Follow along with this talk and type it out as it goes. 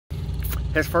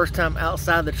His first time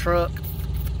outside the truck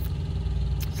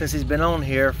since he's been on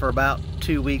here for about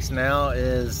 2 weeks now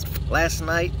is last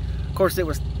night. Of course, it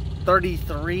was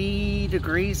 33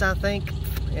 degrees, I think,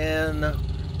 in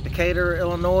Decatur,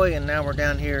 Illinois, and now we're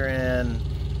down here in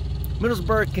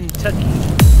Middleboro, Kentucky.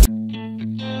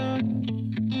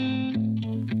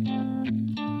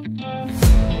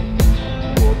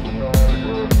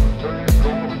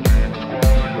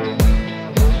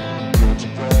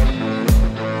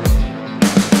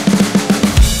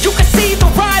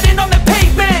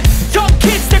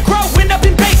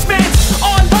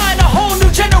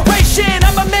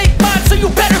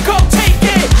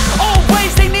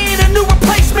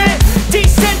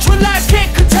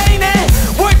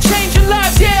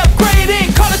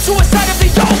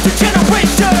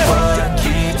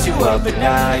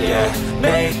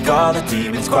 Make all the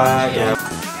demons quiet, yeah.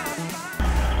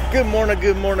 Good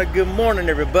morning,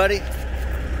 everybody.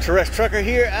 Tourette Trucker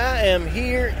here. I am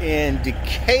here in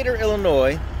Decatur,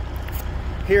 Illinois,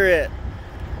 here at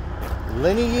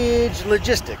Lineage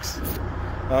Logistics.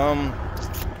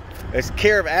 It's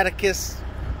care of Atticus,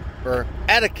 or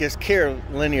Atticus Care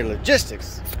of Lineage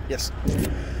Logistics. Yes.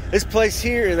 This place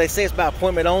here, they say it's by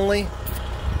appointment only,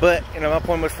 but you know, my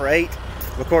appointment's for 8.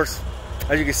 Of course,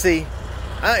 as you can see,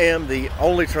 I am the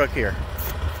only truck here.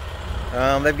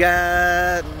 They've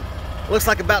got, looks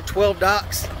like about 12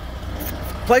 docks.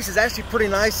 The place is actually pretty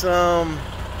nice.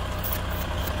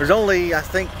 There's only, I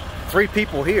think, 3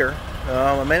 people here.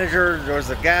 A manager, there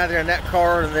was a guy there in that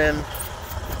car, and then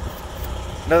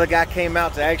another guy came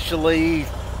out to actually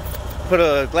put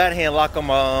a glad hand lock on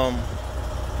my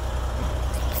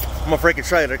freaking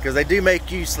trailer, because they do make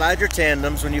you slide your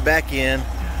tandems when you back in.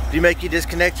 Do make you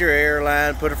disconnect your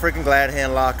airline, put a freaking glad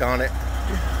hand lock on it.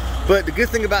 But the good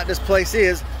thing about this place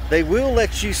is they will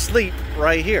let you sleep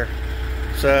right here.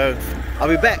 So I'll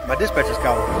be back. My dispatcher's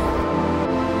calling.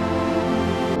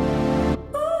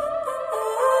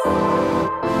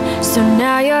 So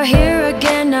now you're here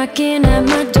again, knocking at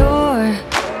my door.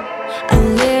 A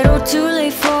little too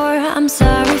late for, I'm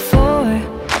sorry for.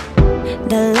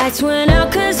 The lights went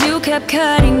out cause you kept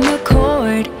cutting the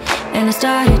cord, and I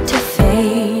started to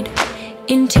fade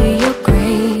into your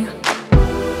gray.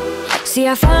 See,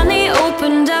 I finally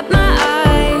opened up my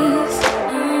eyes,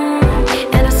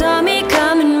 and I saw me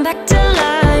coming back to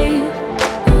life.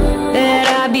 That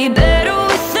I'd be better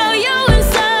without you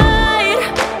inside.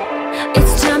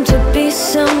 It's time to be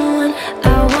someone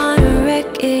I wanna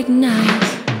recognize.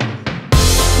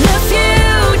 The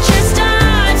future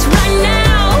starts right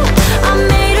now. I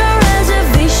made a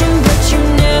reservation, but you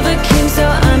never came, so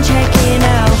I'm checking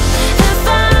out. The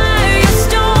fire you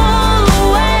stole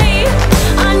away,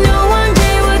 I know one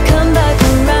day we'll come back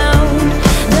around.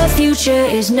 The future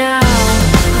is now.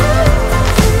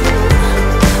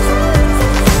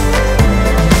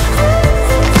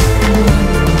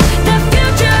 The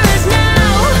future is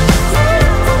now.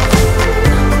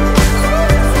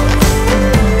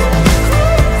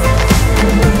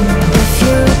 The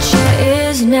future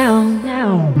is now.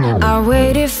 I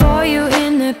waited for you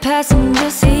in the passenger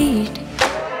seat.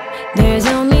 There's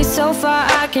only so far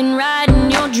I can ride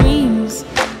in your dreams,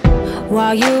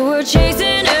 while you were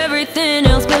chasing everything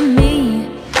else but me.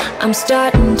 I'm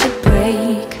starting to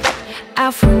break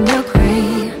out from your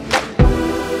gray.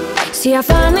 See, I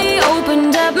finally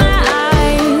opened up my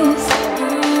eyes,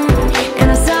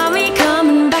 and I saw me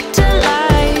coming back to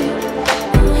life.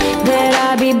 That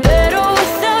I'd be better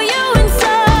without you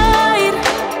inside.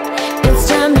 It's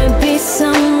time to be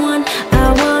someone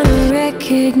I wanna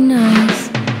recognize.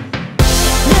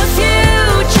 The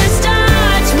future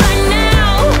starts right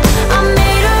now. I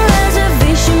made a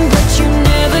reservation, but you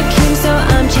never came, so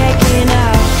I'm checking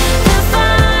out. The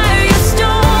fire you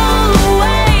stole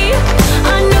away,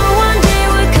 I know one day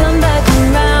we'll come back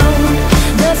around.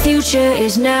 The future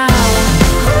is now.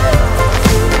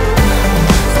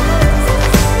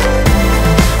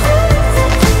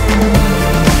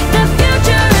 The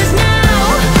future is now.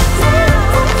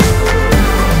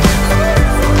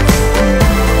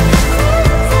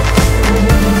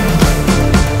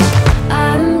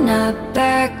 I'm not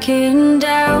backing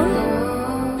down,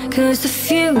 cause the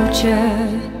future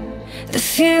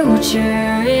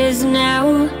is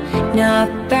now.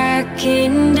 Not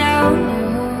backing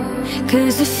down,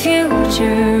 cause the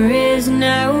future is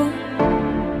now.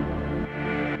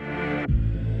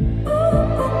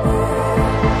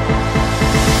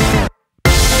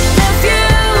 The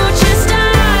future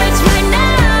starts right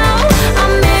now. I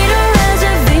made a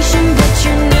reservation, but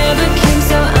you never came,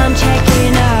 so I'm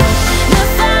checking out. The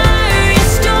fire you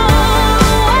stole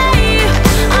away,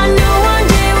 I know one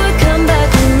day we'll come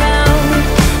back around.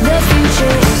 The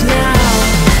future is now.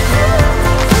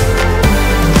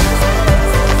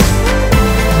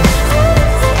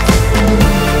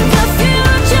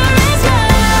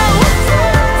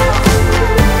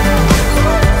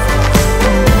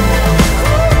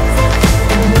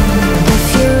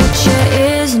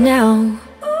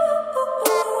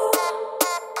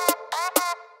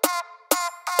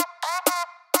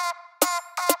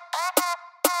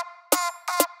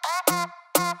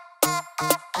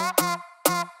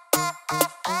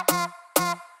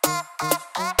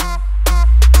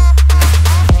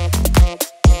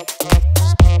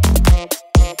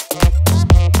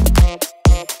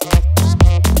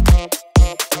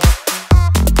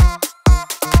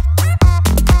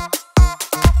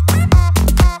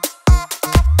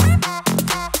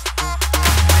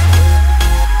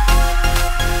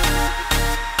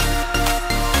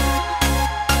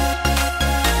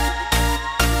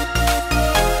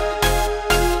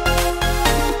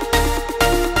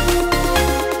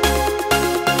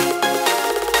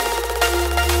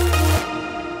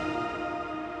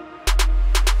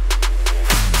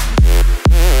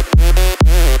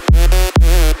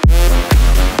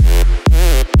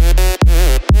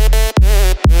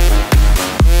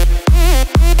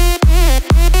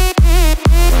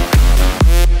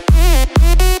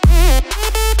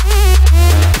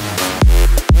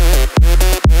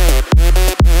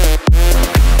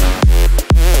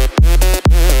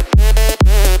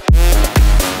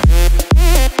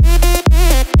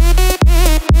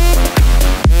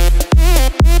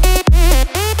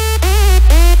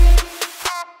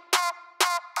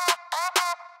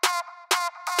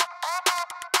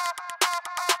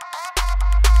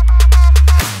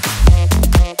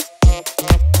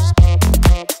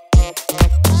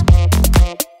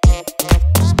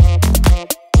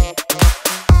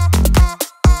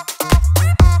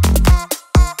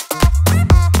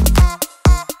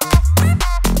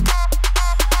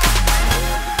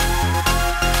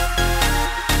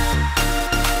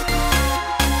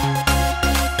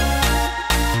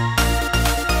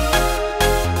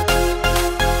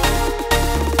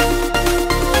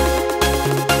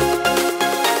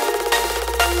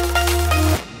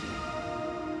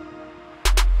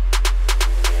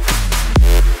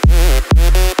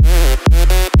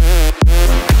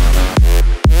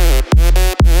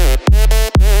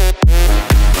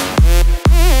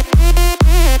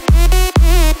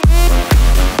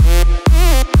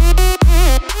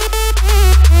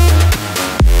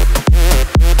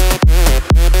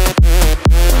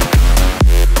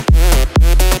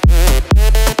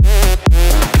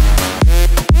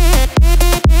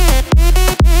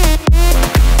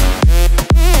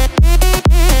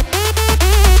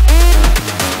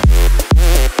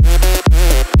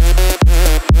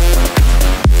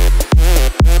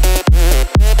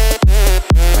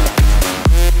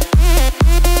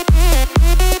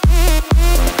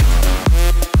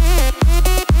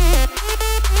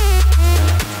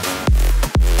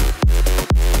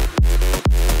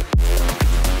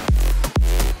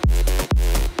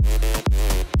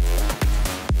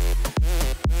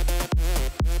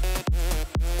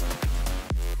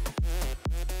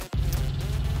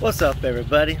 What's up,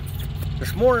 everybody?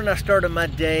 This morning I started my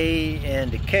day in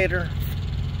Decatur,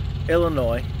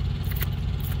 Illinois.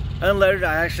 Unloaded.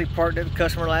 I actually parked at the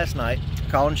customer last night.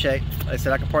 Called and checked. They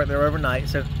said I could park there overnight,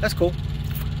 so that's cool.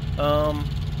 Uh-oh,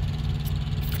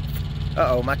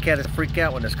 my cat is freak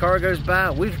out when this car goes by.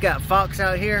 We've got Fox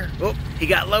out here. Oh, he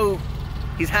got low.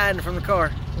 He's hiding from the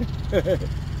car.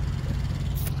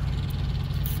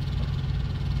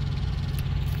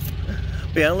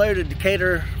 We unloaded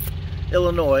Decatur,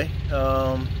 Illinois,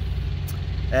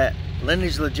 at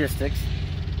Lineage Logistics.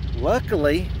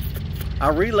 Luckily, I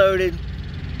reloaded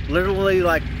literally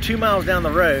like 2 miles down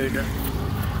the road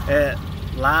at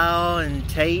Lau and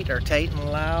Tate, or Tate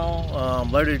and Lau.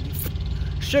 Loaded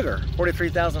sugar,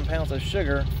 43,000 pounds of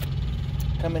sugar,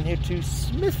 coming here to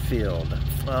Smithfield.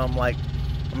 I'm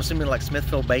assuming like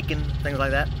Smithfield bacon, things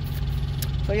like that.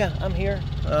 So yeah, I'm here.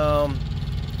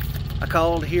 I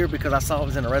called here because I saw it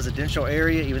was in a residential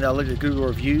area. Even though I looked at Google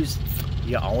reviews,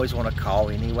 you always want to call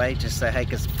anyway. Just say, hey,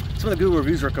 because some of the Google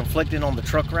reviews are conflicting on the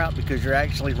truck route because you're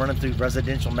actually running through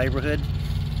residential neighborhood.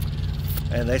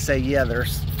 And they say, yeah,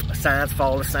 there's signs,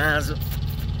 follow the signs.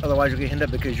 Otherwise, you'll get hit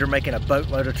up because you're making a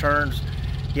boatload of turns.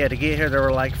 Yeah, to get here, there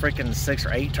were like freaking 6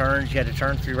 or 8 turns. You had to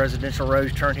turn through residential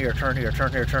roads, turn here, turn here,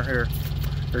 turn here, turn here.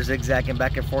 They're zigzagging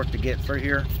back and forth to get through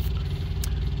here.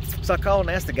 So I called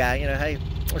and asked the guy, hey,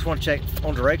 I just want to check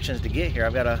on directions to get here.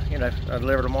 I've got to, I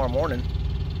deliver tomorrow morning.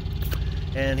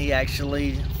 And he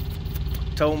actually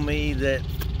told me that,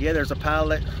 yeah, there's a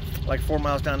pilot like 4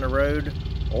 miles down the road,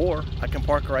 or I can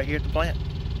park right here at the plant.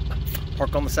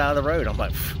 Park on the side of the road. I'm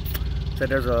like, said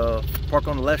there's a park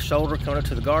on the left shoulder coming up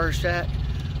to the guard shack,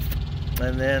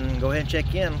 and then go ahead and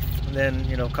check in, and then,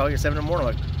 call you at 7 in the morning.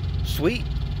 I'm like, sweet.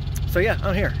 So yeah,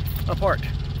 I'm here. I'm parked.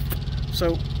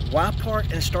 So why park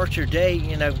and start your day,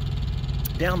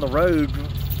 down the road,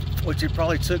 which it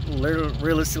probably took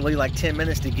realistically like 10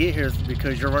 minutes to get here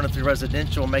because you're running through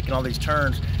residential, making all these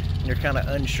turns, and you're kind of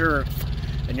unsure,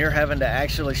 and you're having to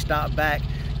actually stop back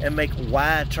and make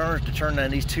wide turns to turn down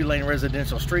these 2-lane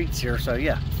residential streets here. So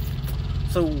yeah,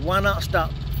 so why not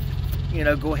stop,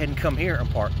 go ahead and come here and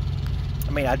park.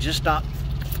 I mean, I just stopped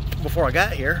before I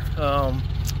got here.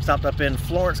 Stopped up in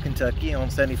Florence, Kentucky on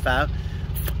 75.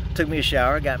 Took me a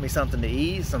shower, got me something to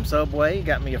eat, some Subway,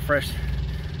 got me a fresh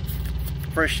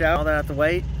shower, all that out the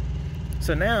way.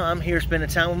 So now I'm here spending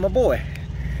time with my boy.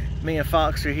 Me and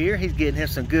Fox are here. He's getting him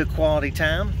some good quality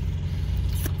time.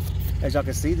 As y'all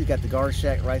can see, they got the guard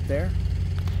shack right there.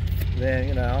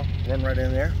 Then, I'll run right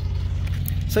in there.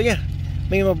 So yeah,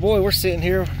 me and my boy, we're sitting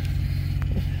here.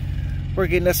 We're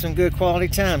getting us some good quality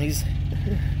time. He's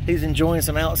enjoying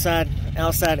some outside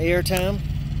air time.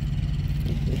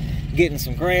 Getting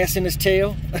some grass in his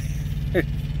tail.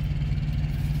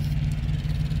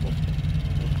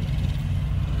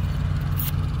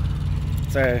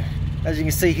 So, as you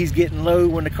can see, he's getting low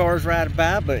when the car's riding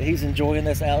by, but he's enjoying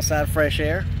this outside fresh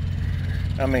air.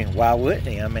 I mean, why wouldn't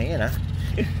he? I mean,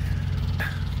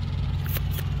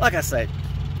 like I said,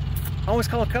 always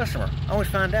call a customer. Always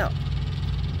find out.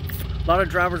 A lot of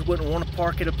drivers wouldn't want to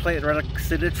park at a place, rather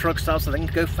sit at a truck stop so they can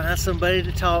go find somebody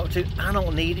to talk to. I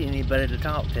don't need anybody to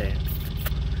talk to.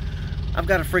 I've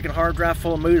got a freaking hard drive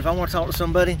full of mood. If I want to talk to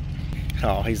somebody,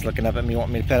 oh, he's looking up at me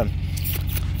wanting me to pet him.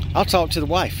 I'll talk to the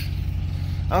wife.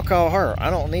 I'll call her. I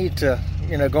don't need to,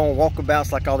 go on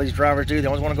walkabouts like all these drivers do. They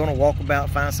always want to go on a walkabout,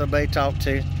 find somebody to talk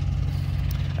to.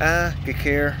 I could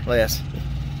care less.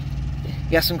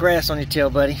 You got some grass on your tail,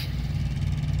 buddy.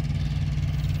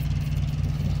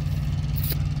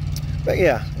 But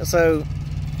yeah, so,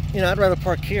 I'd rather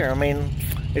park here. I mean,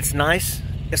 it's nice.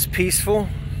 It's peaceful.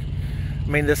 I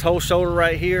mean, this whole shoulder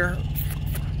right here,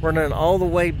 running all the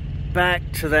way back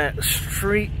to that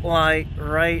street light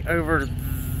right over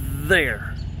there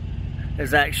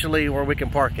is actually where we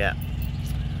can park at.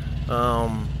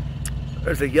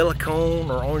 There's a yellow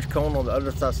cone or orange cone on the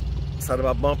other side of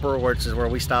my bumper, which is where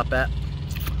we stop at.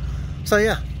 So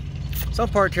yeah, so I'm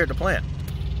parked here at the plant.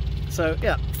 So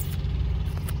yeah,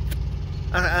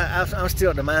 I'm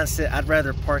still at the mindset I'd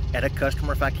rather park at a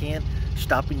customer if I can.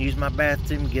 Stop and use my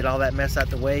bathroom, get all that mess out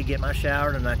the way, get my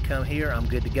shower, and I come here, I'm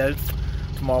good to go.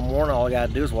 Tomorrow morning, all I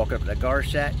gotta do is walk up to that guard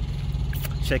shack,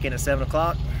 check in at 7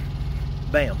 o'clock,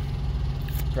 bam.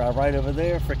 Drive right over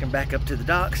there, freaking back up to the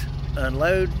docks,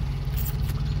 unload,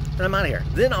 and I'm out of here.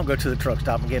 Then I'll go to the truck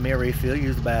stop and get me a refill,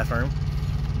 use the bathroom.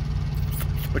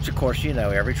 Which of course,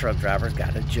 every truck driver's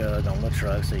got a jug on the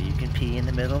truck so you can pee in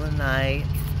the middle of the night.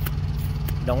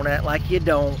 Don't act like you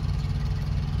don't.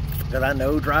 That I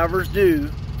know drivers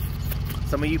do.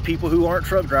 Some of you people who aren't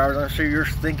truck drivers, I'm sure you're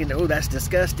thinking, oh, that's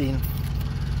disgusting.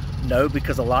 No,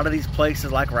 because a lot of these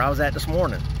places, like where I was at this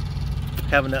morning,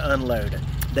 having to unload.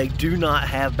 they do not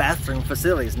have bathroom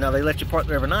facilities. Now they let you park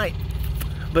there overnight,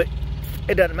 but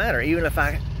it doesn't matter. Even if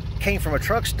I came from a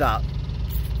truck stop,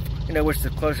 you know, which the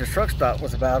closest truck stop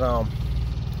was about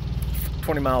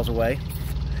 20 miles away.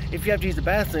 If you have to use the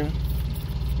bathroom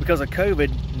because of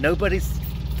COVID, nobody's,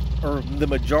 or the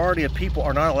majority of people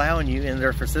are not allowing you in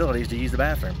their facilities to use the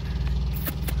bathroom.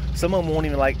 Some of them won't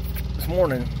even, like this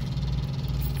morning,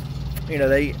 you know,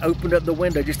 they opened up the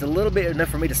window just a little bit, enough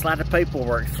for me to slide the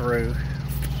paperwork through.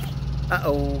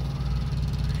 Uh-oh.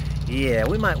 Yeah,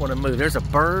 we might want to move. There's a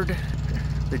bird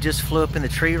that just flew up in the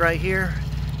tree right here,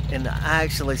 and I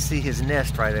actually see his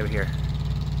nest right over here.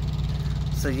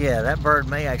 So yeah, that bird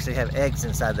may actually have eggs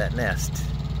inside that nest.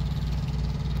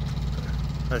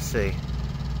 Let's see.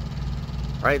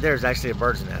 Right there's actually a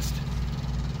bird's nest.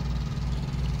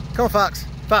 Come on, Fox.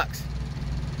 Fox.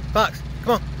 Fox,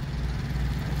 come on.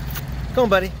 Come on,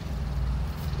 buddy.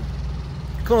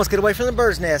 Come on, let's get away from the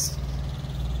bird's nest.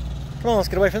 Come on, let's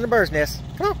get away from the bird's nest.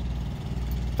 Come on.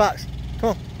 Fox,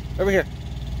 come on. Over here.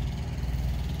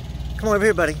 Come on over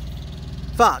here, buddy.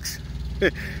 Fox.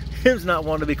 Him's not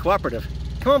wanting to be cooperative.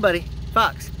 Come on, buddy.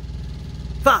 Fox.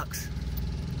 Fox.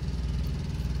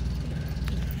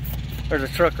 There's a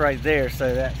truck right there,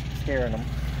 so that's scaring them.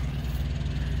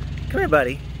 Come here,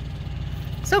 buddy.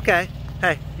 It's okay.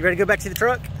 Hey, you ready to go back to the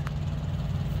truck?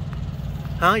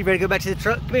 Huh? You ready to go back to the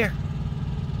truck? Come here.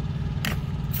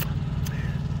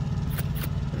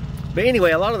 But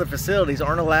anyway, a lot of the facilities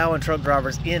aren't allowing truck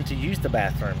drivers in to use the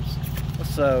bathrooms.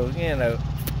 So, you know,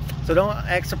 so don't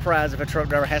act surprised if a truck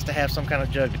driver has to have some kind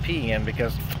of jug to pee in,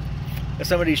 because at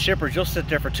some of these shippers, you'll sit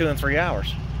there for 2 and 3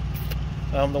 hours.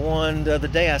 The other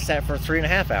day I sat for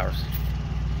 3.5 hours.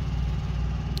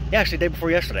 Yeah, actually the day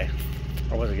before yesterday.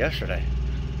 Or was it yesterday?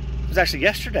 It was actually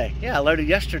yesterday. Yeah, I loaded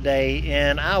yesterday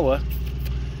in Iowa,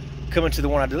 coming to the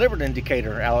one I delivered in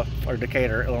Decatur,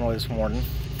 Illinois this morning.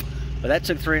 But that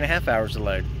took 3.5 hours to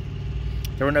load.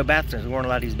 There were no bathrooms. We weren't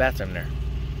allowed to use the bathroom there.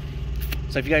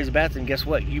 So if you guys use the bathroom, guess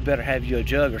what? You better have you a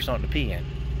jug or something to pee in.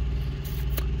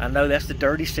 I know that's the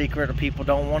dirty secret that people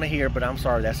don't want to hear, but I'm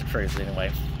sorry, that's the truth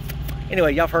anyway.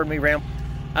 Anyway, y'all heard me ramble.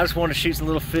 I just wanted to shoot some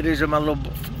little footage of my little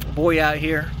boy out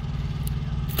here.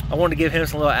 I wanted to give him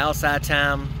some little outside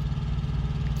time.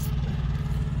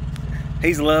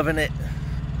 He's loving it.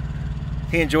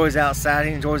 He enjoys outside.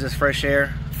 He enjoys this fresh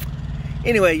air.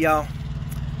 Anyway, y'all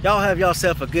have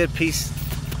yourself a good,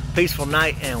 peaceful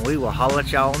night, and we will holler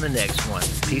at y'all on the next one.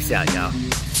 Peace out, y'all.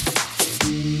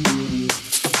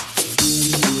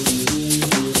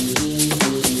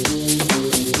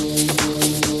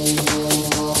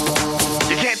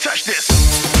 You can't touch this.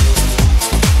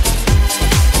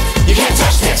 You can't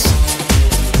touch this.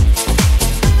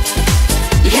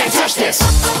 You can't touch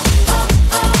this.